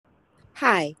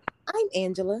Hi, I'm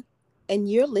Angela, and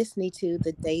you're listening to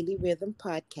the Daily Rhythm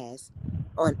podcast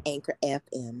on Anchor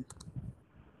FM.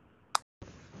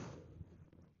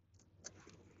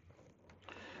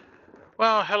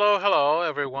 Well, hello,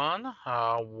 everyone.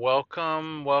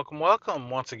 Welcome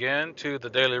once again to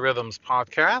the Daily Rhythms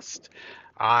podcast.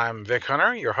 I'm Vic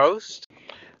Hunter, your host.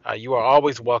 You are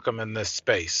always welcome in this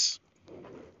space.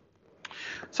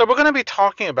 So, we're going to be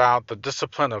talking about the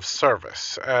discipline of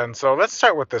service. And so, let's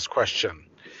start with this question.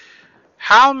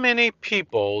 How many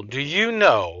people do you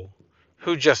know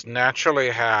who just naturally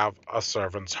have a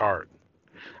servant's heart?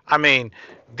 I mean,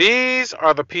 these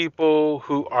are the people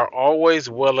who are always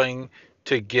willing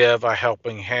to give a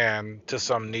helping hand to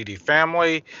some needy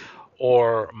family,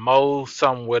 or mow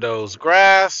some widow's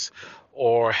grass,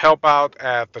 or help out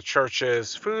at the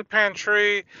church's food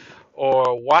pantry,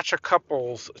 or watch a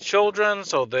couple's children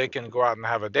so they can go out and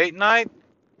have a date night.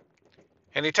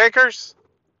 Any takers?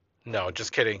 No,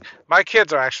 just kidding. My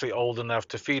kids are actually old enough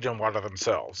to feed and water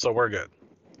themselves, so we're good.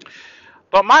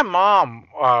 But my mom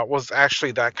was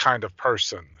actually that kind of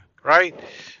person, right?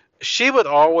 She would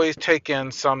always take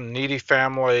in some needy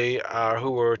family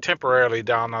who were temporarily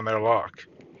down on their luck.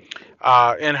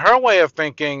 In her way of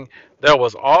thinking, there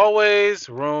was always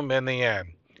room in the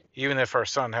inn, even if her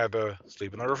son had to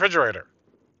sleep in the refrigerator.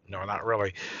 No, not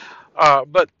really.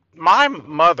 But my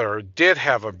mother did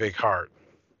have a big heart.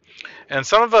 And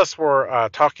some of us were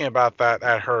talking about that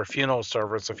at her funeral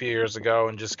service a few years ago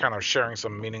and just kind of sharing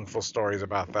some meaningful stories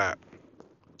about that.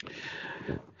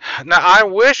 Now, I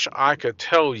wish I could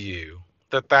tell you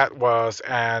that that was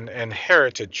an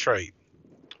inherited trait,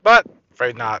 but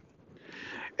afraid not.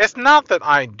 It's not that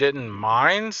I didn't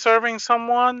mind serving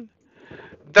someone,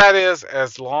 that is,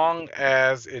 as long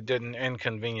as it didn't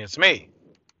inconvenience me.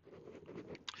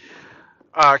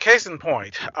 Case in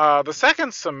point, the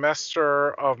second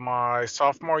semester of my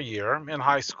sophomore year in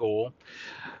high school,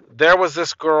 there was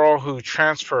this girl who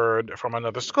transferred from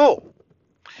another school.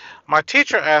 My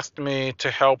teacher asked me to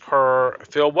help her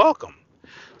feel welcome.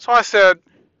 So I said,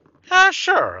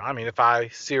 sure. I mean, if I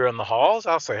see her in the halls,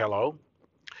 I'll say hello.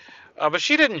 But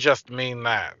she didn't just mean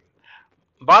that.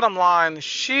 Bottom line,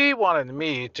 she wanted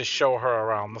me to show her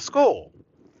around the school.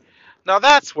 Now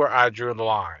that's where I drew the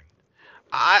line.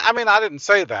 I mean, I didn't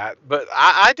say that, but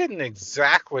I didn't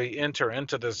exactly enter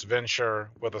into this venture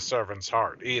with a servant's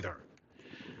heart either.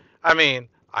 I mean,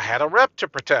 I had a rep to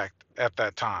protect at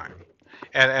that time,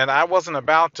 and I wasn't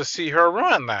about to see her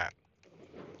ruin that.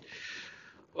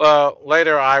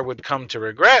 Later, I would come to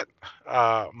regret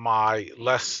my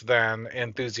less than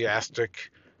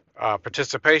enthusiastic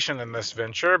participation in this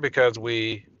venture because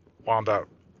we wound up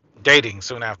dating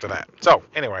soon after that. So,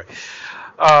 anyway,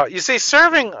 you see,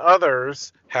 serving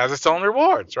others has its own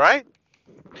rewards, right?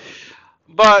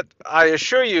 But I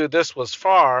assure you, this was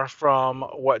far from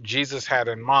what Jesus had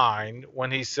in mind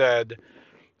when he said,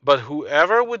 "But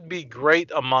whoever would be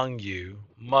great among you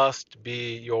must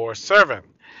be your servant,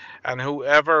 and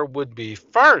whoever would be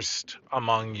first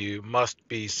among you must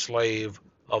be slave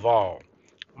of all."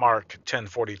 Mark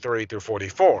 10:43 through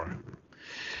 44.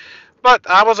 But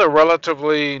I was a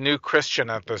relatively new Christian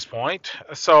at this point,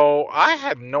 so I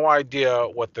had no idea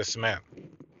what this meant.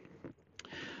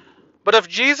 But if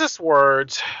Jesus'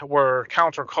 words were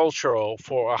countercultural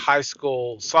for a high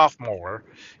school sophomore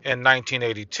in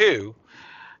 1982,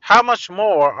 how much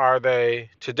more are they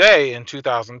today in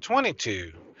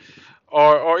 2022?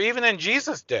 Or even in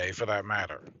Jesus' day, for that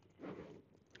matter.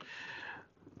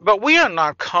 But we are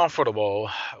not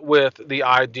comfortable with the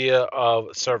idea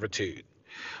of servitude.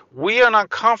 We are not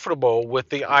comfortable with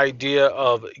the idea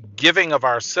of giving of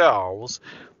ourselves,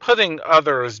 putting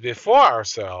others before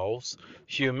ourselves,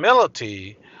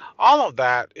 humility. All of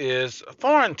that is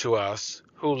foreign to us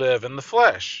who live in the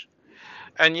flesh.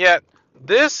 And yet,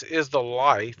 this is the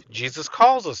life Jesus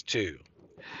calls us to.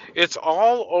 It's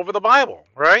all over the Bible,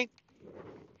 right?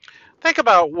 Think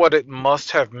about what it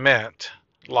must have meant,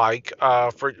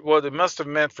 for what it must have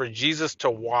meant for Jesus to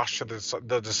wash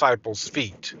the disciples'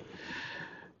 feet.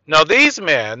 Now, these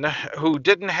men who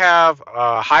didn't have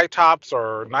high tops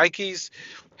or Nikes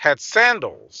had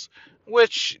sandals,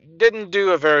 which didn't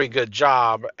do a very good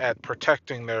job at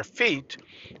protecting their feet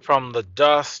from the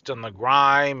dust and the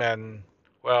grime and,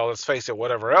 well, let's face it,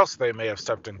 whatever else they may have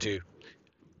stepped into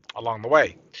along the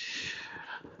way.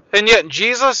 And yet,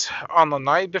 Jesus, on the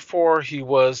night before he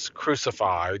was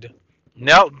crucified,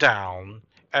 knelt down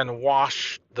and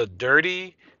washed the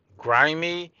dirty,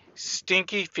 grimy,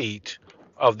 stinky feet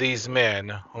of these men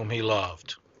whom he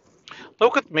loved.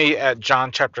 Look with me at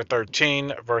John chapter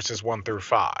 13, verses 1 through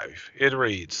 5. It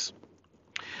reads,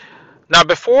 "Now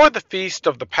before the feast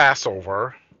of the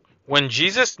Passover, When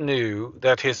Jesus knew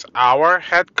that his hour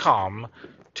had come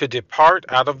to depart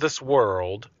out of this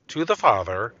world to the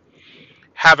Father,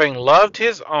 having loved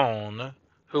his own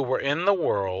who were in the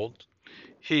world,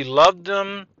 he loved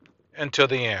them until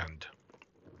the end.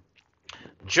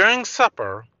 During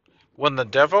supper, when the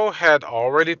devil had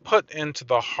already put into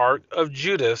the heart of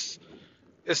Judas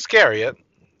Iscariot,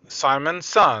 Simon's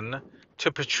son,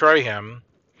 to betray him,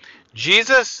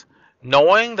 Jesus,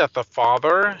 knowing that the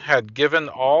Father had given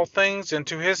all things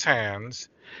into his hands,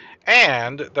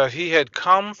 and that he had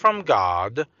come from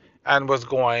God and was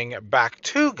going back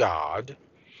to God,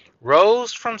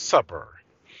 rose from supper.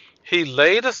 He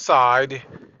laid aside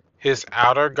his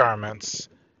outer garments,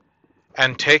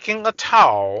 and taking a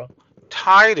towel,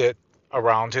 tied it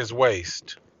around his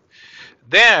waist.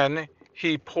 Then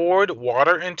he poured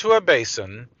water into a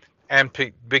basin and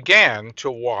began to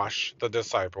wash the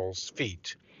disciples'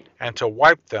 feet and to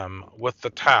wipe them with the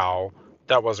towel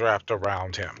that was wrapped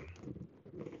around him.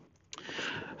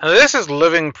 And this is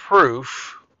living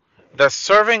proof that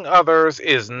serving others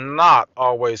is not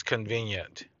always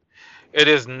convenient. It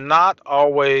is not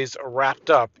always wrapped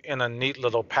up in a neat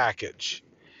little package.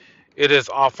 It is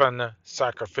often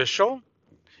sacrificial,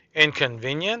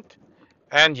 inconvenient,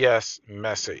 and yes,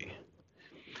 messy.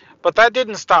 But that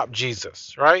didn't stop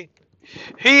Jesus, right?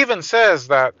 He even says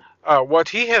that what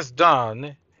he has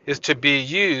done is to be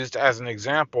used as an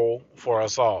example for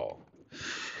us all.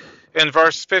 In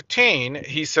verse 15,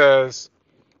 he says,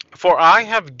 "For I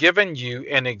have given you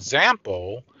an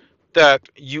example that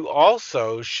you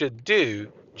also should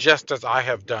do just as I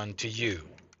have done to you."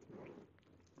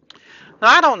 Now,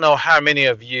 I don't know how many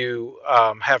of you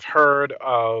have heard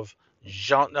of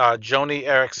Joni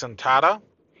Eareckson Tada.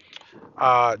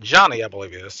 Johnny, I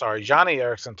believe it is. Sorry, Joni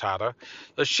Eareckson Tada.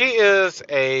 So she is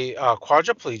a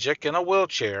quadriplegic in a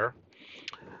wheelchair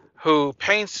who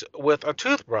paints with a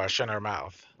toothbrush in her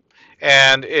mouth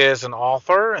and is an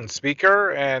author and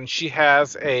speaker, and she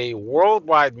has a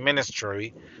worldwide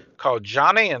ministry called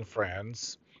Joni and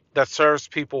Friends that serves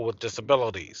people with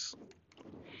disabilities.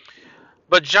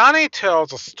 But Joni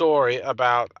tells a story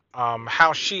about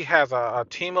how she has a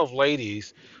team of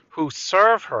ladies who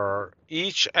serve her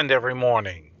each and every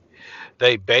morning.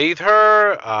 They bathe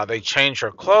her, they change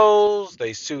her clothes,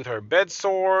 they soothe her bed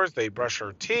sores, they brush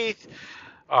her teeth,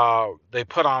 they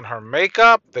put on her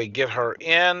makeup, they get her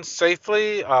in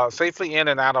safely in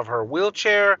and out of her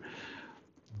wheelchair,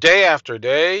 day after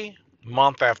day,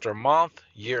 month after month,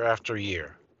 year after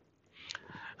year.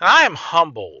 And I am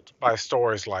humbled by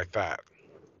stories like that.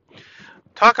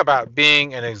 Talk about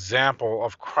being an example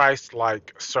of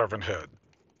Christ-like servanthood.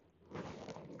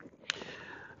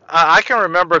 I can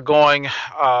remember going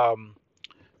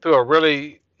through a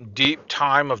really deep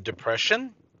time of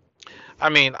depression. I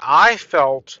mean, I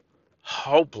felt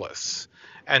hopeless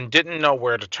and didn't know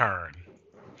where to turn.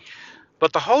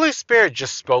 But the Holy Spirit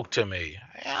just spoke to me.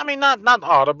 I mean, not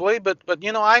audibly, but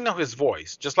I know His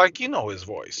voice, just like you know His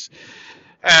voice.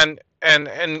 And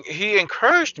He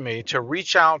encouraged me to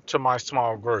reach out to my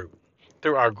small group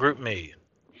through our group me.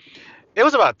 It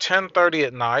was about 10:30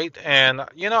 at night, and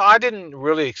I didn't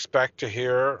really expect to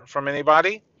hear from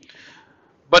anybody.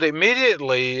 But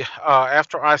immediately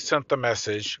after I sent the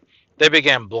message, they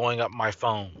began blowing up my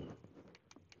phone.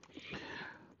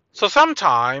 So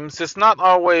sometimes it's not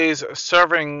always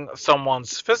serving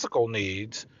someone's physical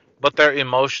needs, but their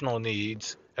emotional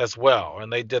needs as well.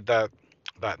 And they did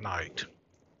that night.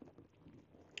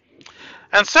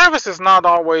 And service is not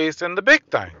always in the big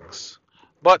things,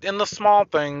 but in the small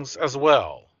things as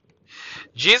well.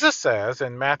 Jesus says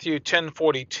in Matthew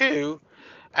 10:42,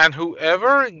 "And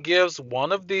whoever gives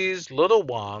one of these little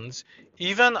ones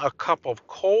even a cup of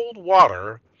cold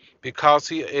water because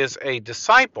he is a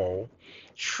disciple,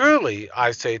 truly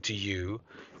I say to you,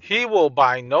 he will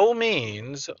by no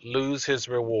means lose his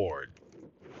reward."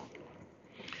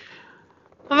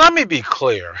 Let me be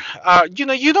clear.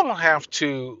 You don't have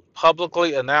to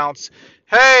publicly announce,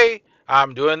 "Hey,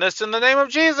 I'm doing this in the name of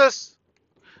Jesus."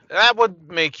 That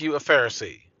would make you a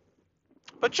Pharisee.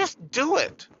 But just do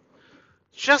it.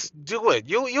 Just do it.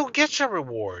 You'll get your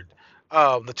reward.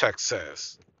 The text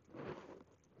says.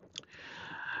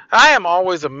 I am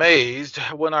always amazed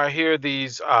when I hear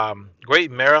these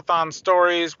great marathon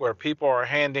stories where people are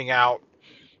handing out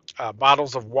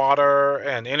bottles of water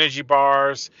and energy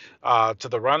bars to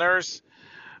the runners.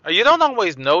 You don't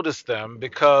always notice them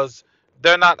because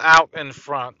they're not out in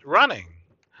front running.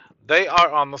 They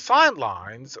are on the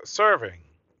sidelines serving.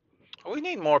 We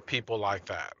need more people like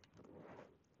that.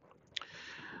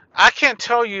 I can't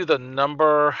tell you the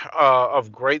number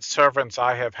of great servants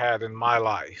I have had in my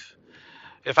life.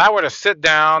 If I were to sit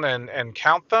down and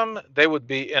count them, they would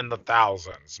be in the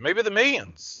thousands, maybe the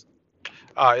millions,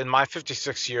 in my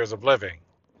 56 years of living.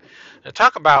 And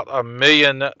talk about a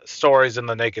million stories in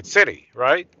the naked city,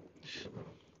 right?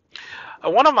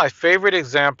 One of my favorite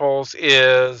examples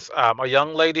is a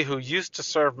young lady who used to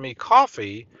serve me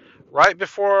coffee right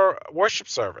before worship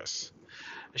service.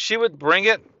 She would bring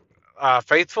it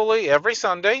faithfully every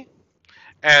Sunday,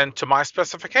 and to my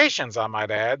specifications, I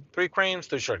might add, 3 creams,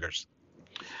 2 sugars.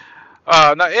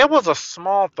 Now, it was a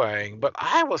small thing, but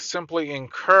I was simply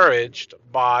encouraged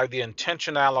by the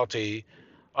intentionality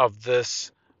of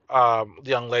this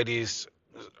young lady's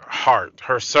heart,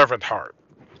 her servant heart.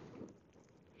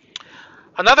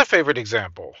 Another favorite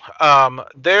example,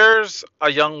 there's a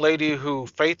young lady who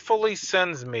faithfully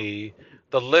sends me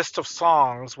the list of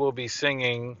songs we'll be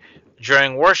singing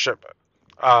during worship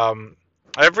um,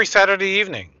 every Saturday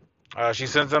evening. She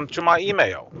sends them to my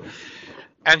email.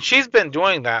 And she's been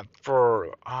doing that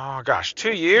for, oh gosh,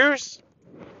 2 years?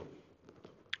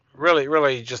 Really,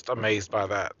 really just amazed by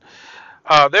that.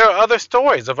 There are other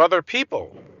stories of other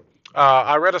people.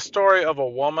 I read a story of a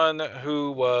woman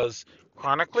who was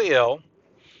chronically ill,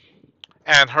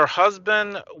 and her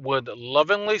husband would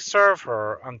lovingly serve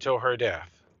her until her death.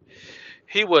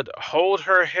 He would hold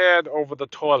her head over the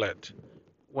toilet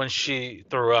when she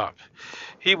threw up.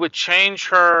 He would change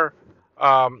her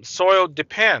soiled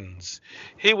depends.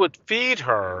 He would feed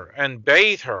her and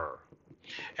bathe her.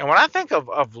 And when I think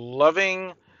of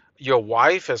loving your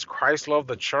wife as Christ loved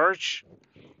the church,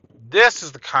 this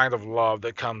is the kind of love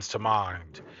that comes to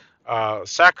mind.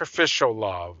 Sacrificial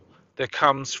love that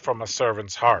comes from a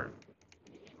servant's heart.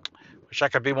 Wish I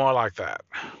could be more like that.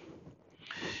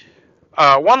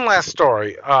 One last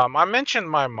story. I mentioned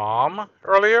my mom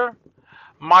earlier.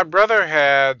 My brother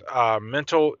had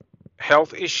mental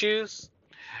health issues,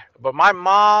 but my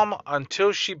mom,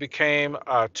 until she became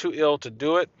too ill to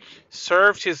do it,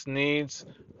 served his needs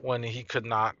when he could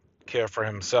not care for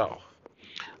himself.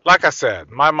 Like I said,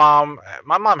 my mom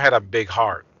had a big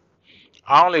heart.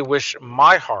 I only wish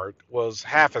my heart was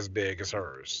half as big as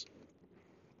hers.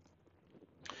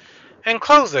 In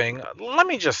closing, let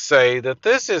me just say that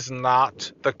this is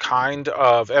not the kind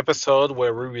of episode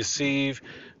where we receive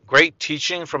great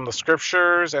teaching from the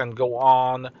scriptures and go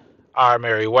on our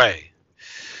merry way.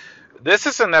 This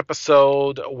is an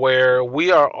episode where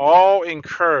we are all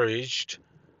encouraged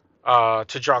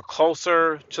to draw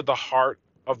closer to the heart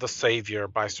of the Savior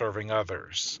by serving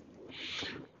others.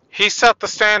 He set the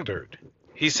standard.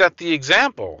 He set the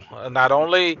example, not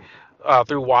only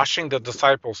through washing the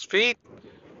disciples' feet,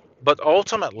 but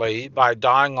ultimately by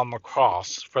dying on the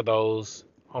cross for those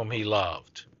whom he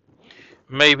loved.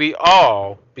 May we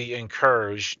all be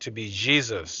encouraged to be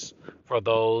Jesus for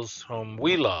those whom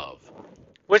we love,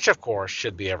 which of course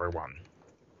should be everyone.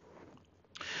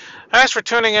 Thanks for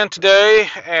tuning in today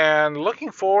and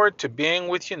looking forward to being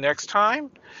with you next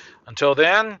time. Until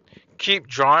then, keep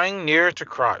drawing near to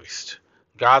Christ.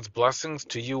 God's blessings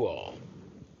to you all.